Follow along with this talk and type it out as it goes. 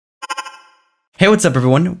Hey, what's up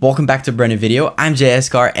everyone? Welcome back to a brand new video. I'm Jay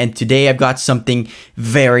Eskar, and today I've got something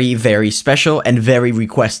very special and very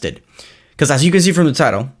requested. Because as you can see from the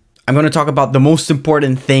title, I'm going to talk about the most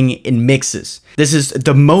important thing in mixes. This is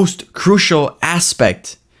the most crucial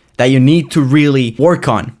aspect that you need to really work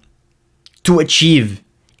on to achieve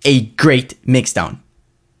a great mixdown.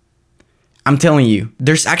 I'm telling you,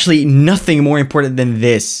 there's actually nothing more important than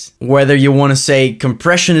this. Whether you want to say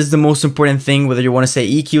compression is the most important thing, whether you want to say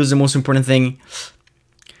EQ is the most important thing,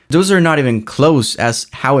 those are not even close as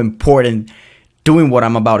how important doing what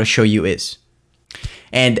I'm about to show you is.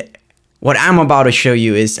 And what I'm about to show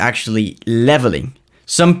you is actually leveling.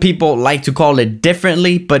 Some people like to call it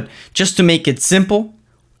differently, but just to make it simple,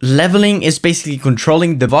 leveling is basically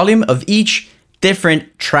controlling the volume of each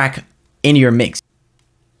different track in your mix.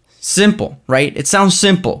 Simple, right? It sounds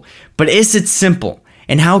simple, but is it simple?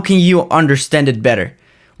 And how can you understand it better?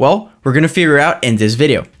 Well, we're gonna figure out in this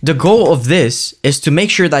video. The goal of this is to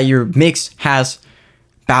make sure that your mix has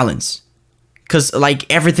balance. Because like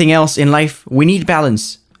everything else in life, we need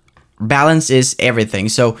balance. Balance is everything.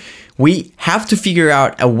 So we have to figure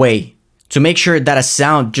out a way to make sure that a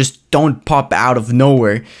sound just don't pop out of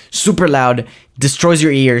nowhere, super loud, destroys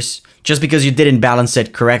your ears, just because you didn't balance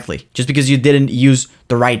it correctly, just because you didn't use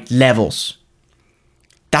the right levels.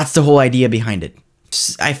 That's the whole idea behind it.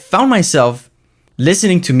 I found myself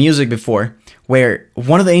listening to music before where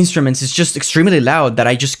one of the instruments is just extremely loud that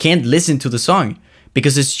I just can't listen to the song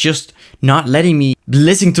because it's just not letting me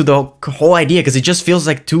listen to the whole idea because it just feels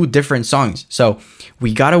like two different songs. So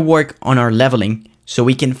we gotta work on our leveling so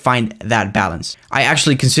we can find that balance. I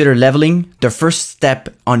actually consider leveling the first step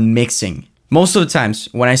on mixing. Most of the times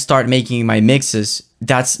when I start making my mixes,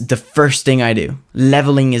 that's the first thing I do.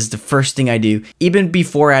 Leveling is the first thing I do, even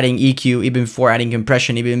before adding EQ, even before adding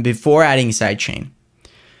compression, even before adding sidechain.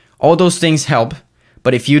 All those things help,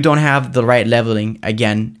 but if you don't have the right leveling,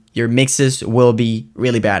 again, your mixes will be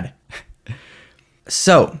really bad.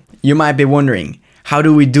 So, you might be wondering, how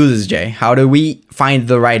do we do this, Jay? How do we find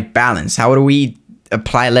the right balance? How do we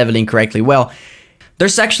apply leveling correctly? Well,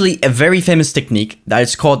 there's actually a very famous technique that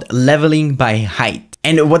is called leveling by height.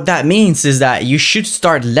 And what that means is that you should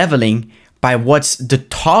start leveling by what's the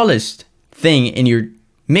tallest thing in your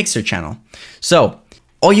mixer channel. So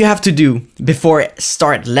all you have to do before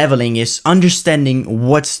start leveling is understanding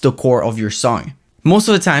what's the core of your song. Most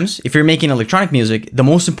of the times, if you're making electronic music, the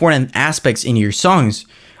most important aspects in your songs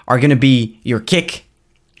are gonna be your kick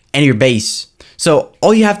and your bass. So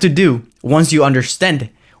all you have to do once you understand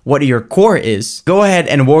what your core is, go ahead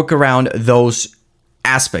and work around those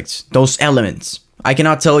aspects, those elements. I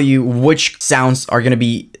cannot tell you which sounds are gonna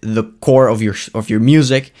be the core of your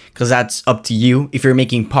music, because that's up to you. If you're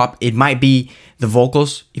making pop, it might be the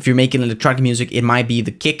vocals. If you're making electronic music, it might be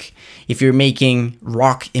the kick. If you're making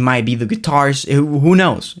rock, it might be the guitars. Who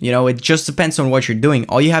knows? You know, it just depends on what you're doing.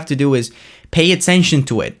 All you have to do is pay attention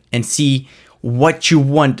to it and see what you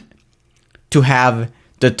want to have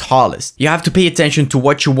the tallest. You have to pay attention to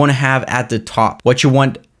what you want to have at the top, what you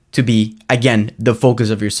want to be, again, the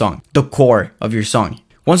focus of your song, the core of your song.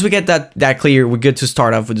 Once we get that clear, we're good to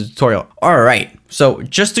start off with the tutorial. All right, so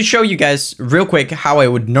just to show you guys real quick how I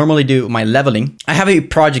would normally do my leveling, I have a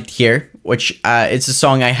project here, which it's a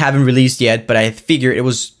song I haven't released yet, but I figured it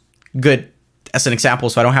was good as an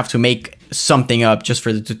example, so I don't have to make something up just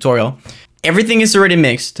for the tutorial. Everything is already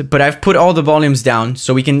mixed, but I've put all the volumes down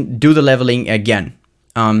so we can do the leveling again.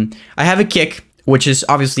 I have a kick, which is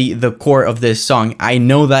obviously the core of this song. I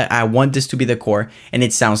know that I want this to be the core, and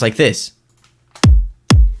it sounds like this.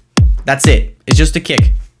 That's it. It's just a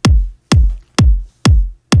kick.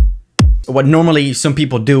 What normally some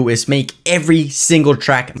people do is make every single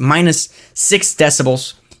track minus 6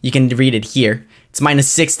 decibels. You can read it here. It's minus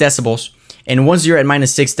 6 decibels. And once you're at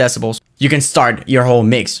minus 6 decibels, you can start your whole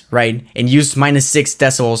mix, right? And use minus 6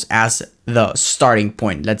 decibels as the starting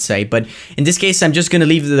point, let's say. But in this case, I'm just gonna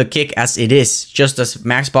leave the kick as it is, just as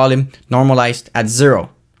max volume, normalized at 0.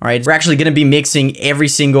 All right, we're actually gonna be mixing every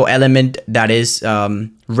single element that is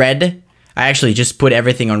red. I actually just put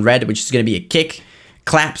everything on red, which is gonna be a kick,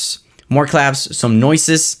 claps, more claps, some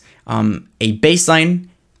noises, a bass line,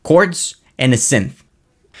 chords, and a synth.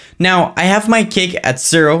 Now, I have my kick at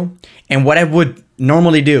 0, and what I would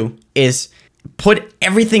normally do is put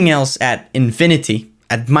everything else at infinity,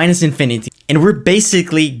 at minus infinity, and we're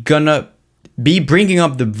basically gonna be bringing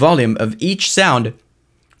up the volume of each sound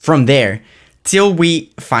from there till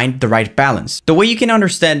we find the right balance. The way you can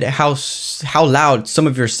understand how loud some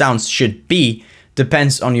of your sounds should be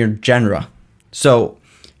depends on your genre. So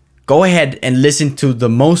go ahead and listen to the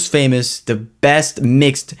most famous, the best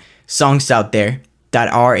mixed songs out there that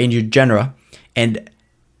are in your genre, and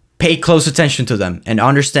pay close attention to them and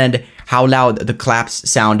understand how loud the claps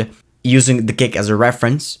sound using the kick as a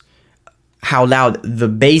reference, how loud the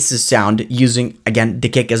basses sound using, again, the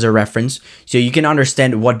kick as a reference, so you can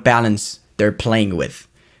understand what balance they're playing with.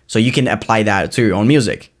 So you can apply that to your own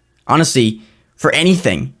music. Honestly, for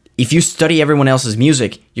anything, if you study everyone else's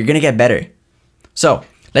music, you're gonna get better. So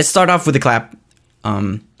let's start off with the clap,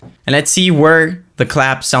 and let's see where the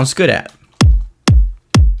clap sounds good at.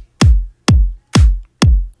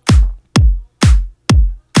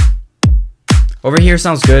 Over here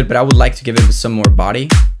sounds good, but I would like to give it some more body.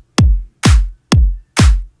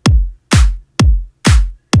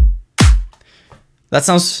 That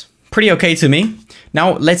sounds pretty okay to me.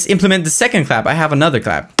 Now let's implement the second clap. I have another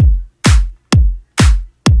clap.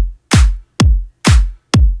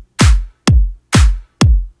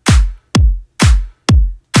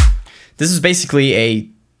 This is basically a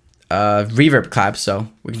reverb clap, so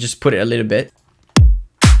we can just put it a little bit.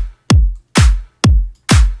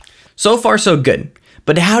 So far, so good.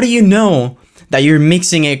 But how do you know that you're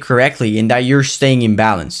mixing it correctly and that you're staying in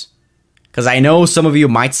balance? Because I know some of you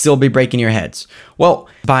might still be breaking your heads. Well,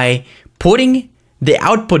 by putting the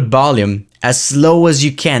output volume as slow as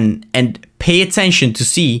you can and pay attention to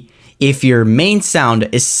see if your main sound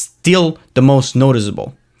is still the most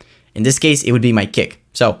noticeable. In this case, it would be my kick.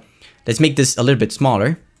 So let's make this a little bit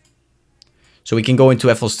smaller. So we can go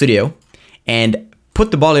into FL Studio and put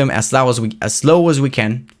the volume as low as we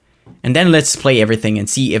can. And then let's play everything and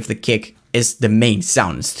see if the kick is the main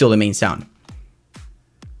sound, still the main sound.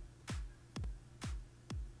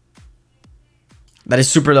 That is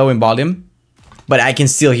super low in volume, but I can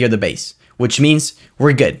still hear the bass, which means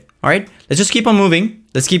we're good. All right, let's just keep on moving.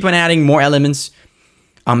 Let's keep on adding more elements.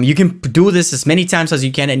 You can do this as many times as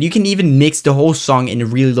you can, and you can even mix the whole song in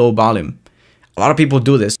really low volume. A lot of people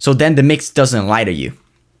do this, so then the mix doesn't lie to you.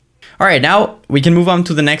 All right, now we can move on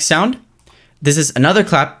to the next sound. This is another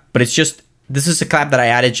clap, but it's just, this is a clap that I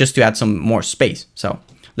added just to add some more space. So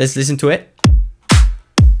let's listen to it.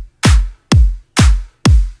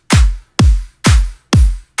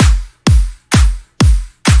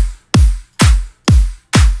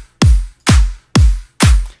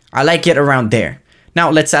 I like it around there.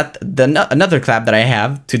 Now let's add another clap that I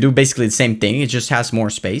have to do basically the same thing. It just has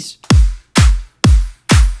more space.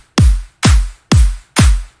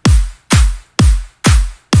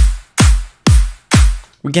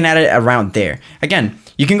 We can add it around there. Again,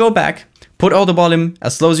 you can go back, put all the volume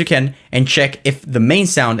as slow as you can, and check if the main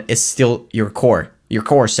sound is still your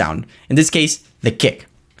core sound. In this case, the kick.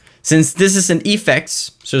 Since this is an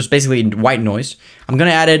effects, so it's basically white noise, I'm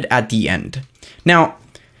gonna add it at the end. Now,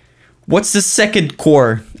 what's the second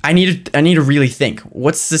core? I need to really think.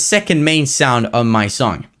 What's the second main sound of my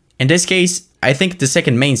song? In this case, I think the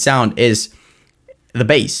second main sound is the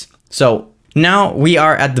bass. So now we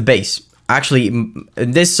are at the bass. Actually,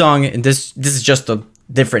 in this song, this is just a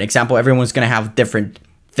different example. Everyone's gonna have different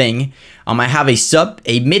thing. I have a sub,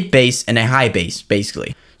 a mid bass, and a high bass,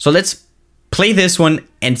 basically. So let's play this one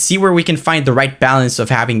and see where we can find the right balance of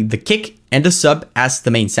having the kick and the sub as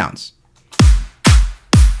the main sounds.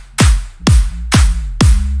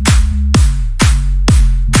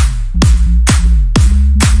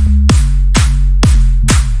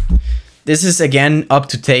 This is again up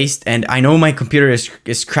to taste, and I know my computer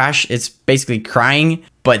is crashed. It's basically crying,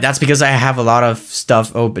 but that's because I have a lot of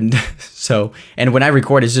stuff opened. So, and when I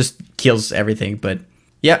record, it just kills everything. But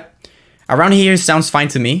yeah, around here sounds fine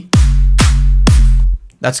to me.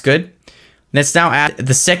 That's good. Let's now add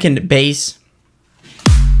the second bass.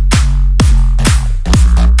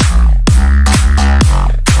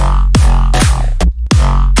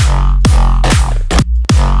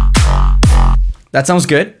 That sounds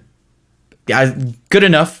good. Yeah, good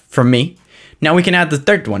enough for me. Now we can add the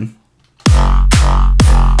third one.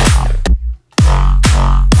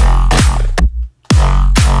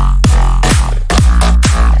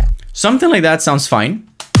 Something like that sounds fine.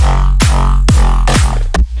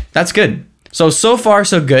 That's good. So far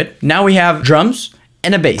so good. Now we have drums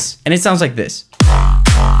and a bass, and it sounds like this.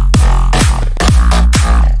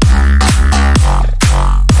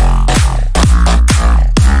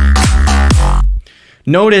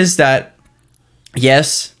 Notice that,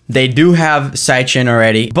 yes, they do have sidechain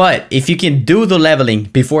already, but if you can do the leveling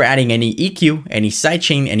before adding any EQ, any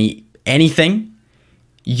sidechain, anything,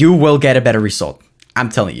 you will get a better result. I'm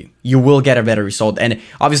telling you, you will get a better result. And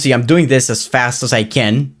obviously I'm doing this as fast as I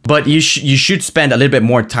can, but you should spend a little bit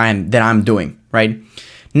more time than I'm doing, right?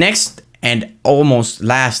 Next and almost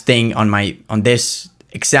last thing on this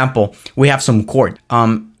example, we have some chord.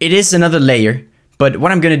 It is another layer, but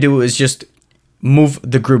what I'm gonna do is just move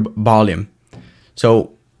the group volume.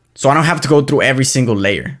 So So I don't have to go through every single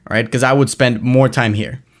layer, right? Because I would spend more time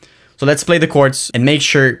here. So let's play the chords and make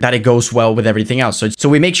sure that it goes well with everything else. So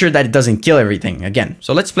we make sure that it doesn't kill everything again.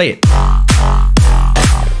 So let's play it.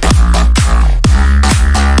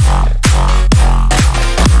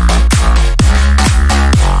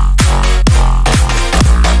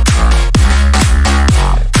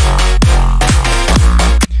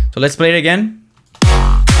 So let's play it again.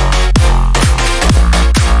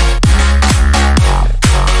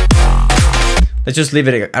 Let's just leave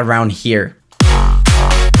it around here.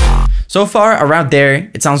 So far, around there,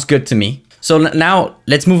 it sounds good to me. So now,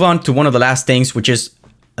 let's move on to one of the last things, which is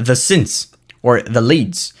the synths, or the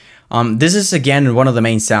leads. This is, again, one of the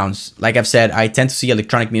main sounds. Like I've said, I tend to see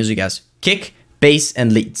electronic music as kick, bass,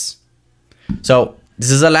 and leads. So,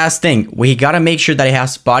 this is the last thing. We gotta make sure that it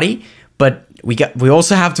has body, but we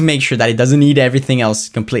also have to make sure that it doesn't need everything else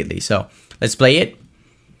completely. So, let's play it.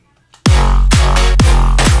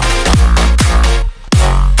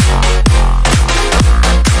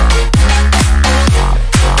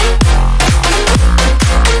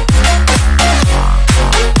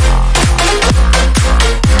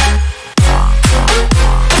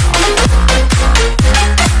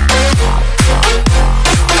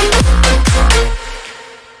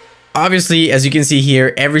 Obviously, as you can see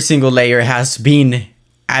here, every single layer has been,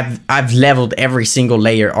 I've leveled every single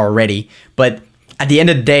layer already, but at the end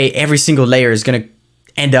of the day, every single layer is gonna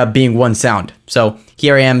end up being one sound. So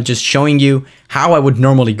here I am just showing you how I would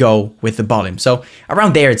normally go with the volume. So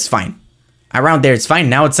around there, it's fine. Around there, it's fine.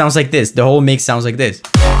 Now it sounds like this. The whole mix sounds like this.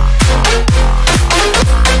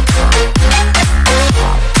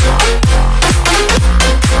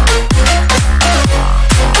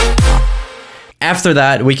 After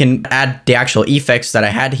that, we can add the actual effects that I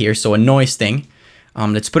had here. So a noise thing.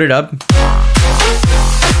 Let's put it up.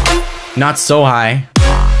 Not so high.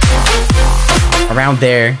 Around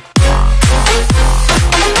there.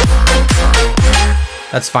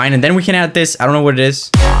 That's fine. And then we can add this. I don't know what it is.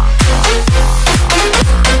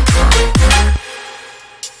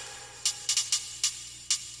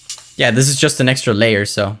 Yeah, this is just an extra layer.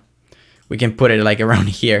 So we can put it like around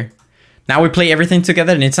here. Now we play everything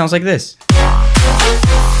together and it sounds like this.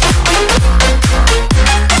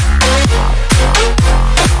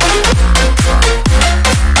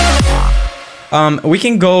 We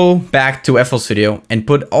can go back to FL Studio and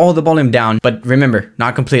put all the volume down, but remember,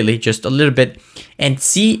 not completely, just a little bit, and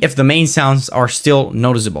see if the main sounds are still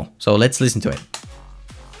noticeable. So let's listen to it.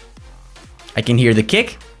 I can hear the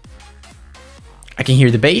kick, I can hear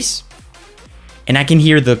the bass, and I can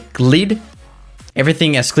hear the lead.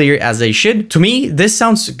 Everything as clear as they should. To me, this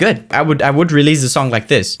sounds good. I would release a song like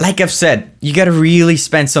this. Like I've said, you gotta really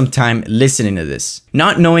spend some time listening to this.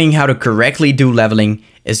 Not knowing how to correctly do leveling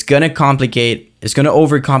is gonna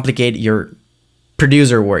overcomplicate your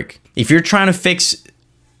producer work. If you're trying to fix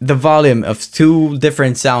the volume of two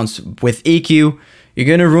different sounds with EQ, you're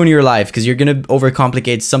gonna ruin your life because you're gonna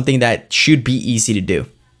overcomplicate something that should be easy to do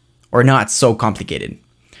or not so complicated.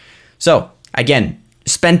 So again,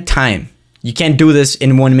 spend time. You can't do this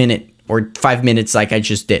in 1 minute or 5 minutes like I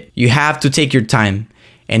just did. You have to take your time,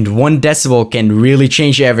 and 1 decibel can really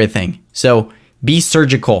change everything. So be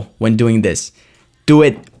surgical when doing this. Do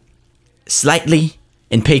it slightly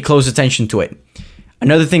and pay close attention to it.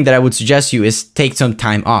 Another thing that I would suggest you is take some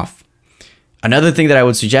time off. Another thing that I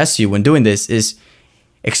would suggest you when doing this is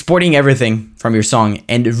exporting everything from your song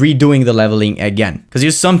and redoing the leveling again. Because you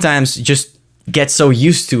sometimes just get so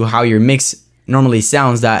used to how your mix normally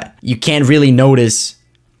sounds that you can't really notice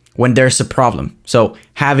when there's a problem. So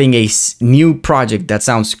having a new project that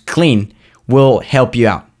sounds clean will help you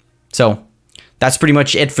out. So that's pretty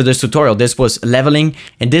much it for this tutorial. This was leveling,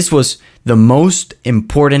 and this was the most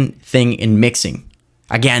important thing in mixing.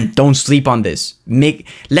 Again, don't sleep on this.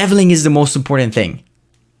 Leveling is the most important thing.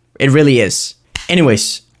 It really is.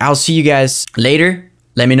 Anyways, I'll see you guys later.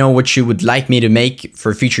 Let me know what you would like me to make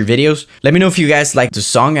for future videos. Let me know if you guys like the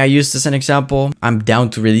song I used as an example. I'm down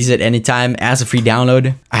to release it anytime as a free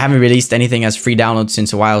download. I haven't released anything as a free download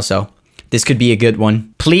since a while, so this could be a good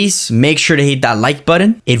one. Please make sure to hit that like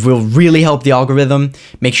button. It will really help the algorithm.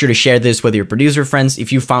 Make sure to share this with your producer friends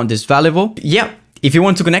if you found this valuable. Yeah. If you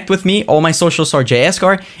want to connect with me, all my socials are Jay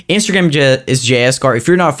Eskar. Instagram is Jay Eskar. If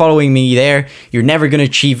you're not following me there, you're never gonna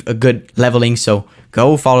achieve a good leveling. So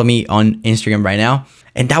go follow me on Instagram right now.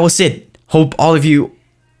 And that was it. Hope all of you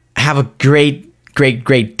have a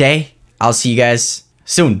great day. I'll see you guys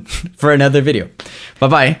soon for another video.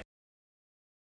 Bye-bye.